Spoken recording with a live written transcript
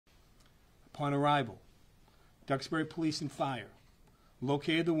Upon arrival, Duxbury Police and Fire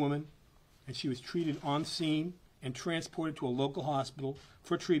located the woman, and she was treated on scene and transported to a local hospital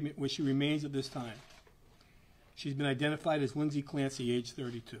for treatment, where she remains at this time. She's been identified as Lindsay Clancey, age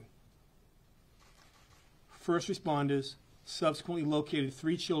 32. First responders subsequently located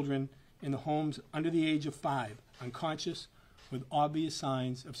 3 children in the homes under the age of 5, unconscious with obvious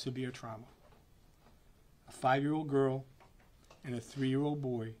signs of severe trauma. A 5-year-old girl and a 3-year-old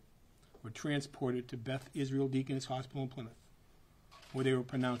boy were transported to Beth Israel Deaconess Hospital in Plymouth, where they were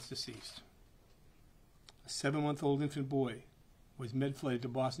pronounced deceased. A 7-month-old infant boy was med-flooded to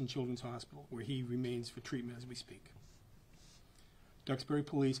Boston Children's Hospital, where he remains for treatment as we speak. Duxbury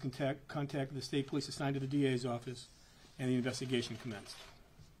Police contacted the state police assigned to the DA's office, and the investigation commenced.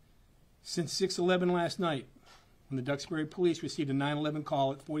 Since 6/11 last night, when the Duxbury Police received a 911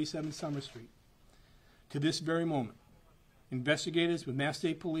 call at 47 Summer Street, to this very moment, investigators with Mass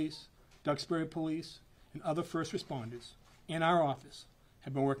State Police, Duxbury Police, and other first responders, and our office,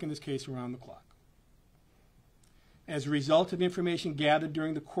 have been working this case around the clock. As a result of information gathered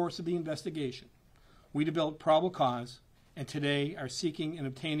during the course of the investigation, we developed probable cause, and today are seeking and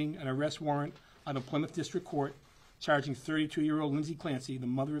obtaining an arrest warrant out of Plymouth District Court, charging 32-year-old Lindsay Clancey, the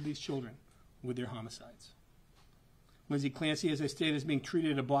mother of these children, with their homicides. Lindsay Clancey, as I stated, is being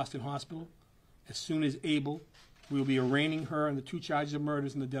treated at a Boston hospital. As soon as able, we will be arraigning her on the 2 charges of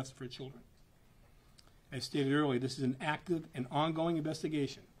murders and the deaths of her children. As stated earlier, this is an active and ongoing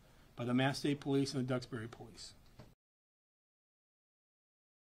investigation by the Mass State Police and the Duxbury Police.